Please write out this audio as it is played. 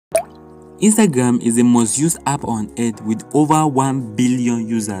Instagram is the most used app on earth with over 1 billion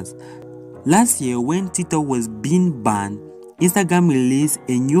users. Last year, when TikTok was being banned, Instagram released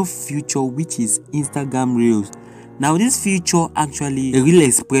a new feature which is Instagram Reels. Now, this feature actually a real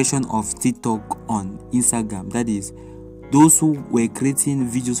expression of TikTok on Instagram. That is, those who were creating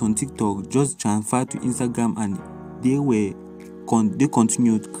videos on TikTok just transferred to Instagram and they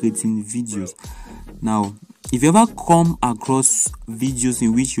continued creating videos. Now, if you ever come across videos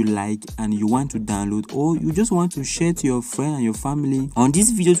in which you like and you want to download, or you just want to share to your friend and your family, on this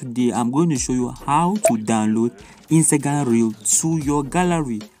video today I'm going to show you how to download Instagram Reel to your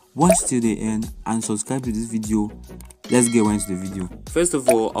gallery. Watch till the end and subscribe to this video. Let's get right into the video. First of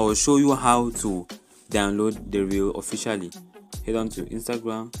all, I will show you how to download the Reel officially. Head on to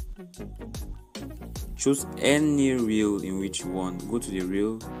Instagram, choose any reel in which you want, go to the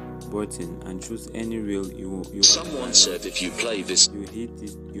Reel button and choose any reel you Someone said if you play this, you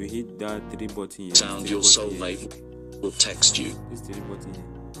hit that 3 button here. sound, your soulmate will text you. This 3 button here.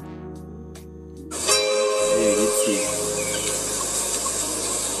 Then you hit save.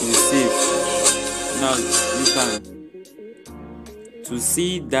 It is saved. Now you can to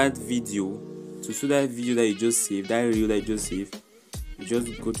see that video that you just saved, that reel that you just saved, you just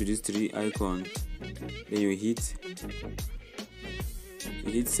go to this 3 icon, then you hit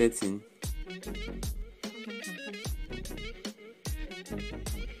setting.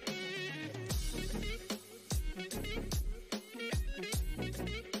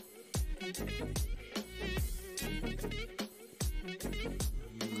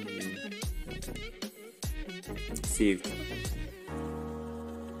 Saved.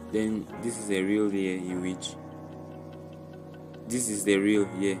 Then this is a reel here in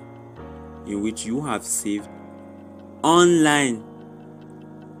which you have saved online.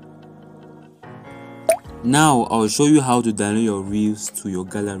 Now I'll show you how to download your reels to your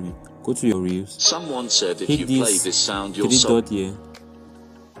gallery. Go to your reels. Someone said if Hit you this play this sound, your 3 dot here.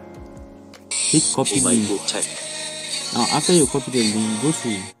 Hit copy soulmate will link. text. Now after you copy the link, go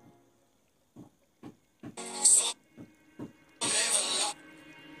to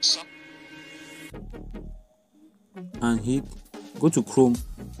and go to Chrome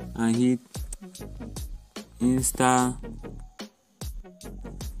and hit Insta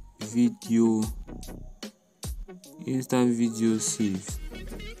video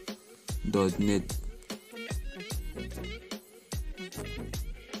save.net.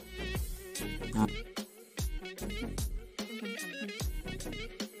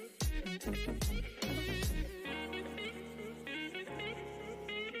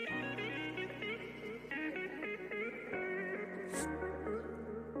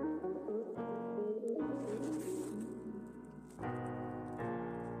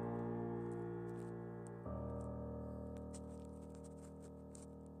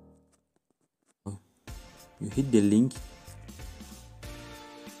 You hit the link,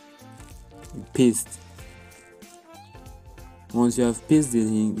 you paste. Once you have pasted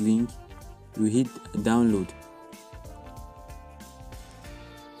the link, you hit download.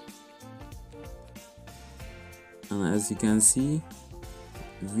 And as you can see,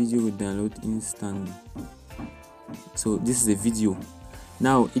 the video will download instantly. So this is a video.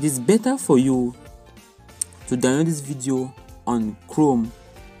 Now it is better for you to download this video on Chrome,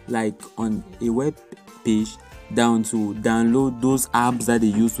 like on a web page, down to download those apps that they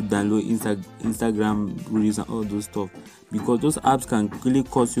use to download Instagram Reels and all those stuff, because those apps can really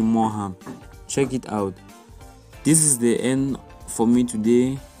cause you more harm. Check it out. This is the end for me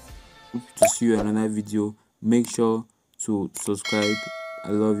today. Hope to see you in another video. Make sure to subscribe. I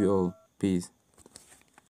love you all. Peace.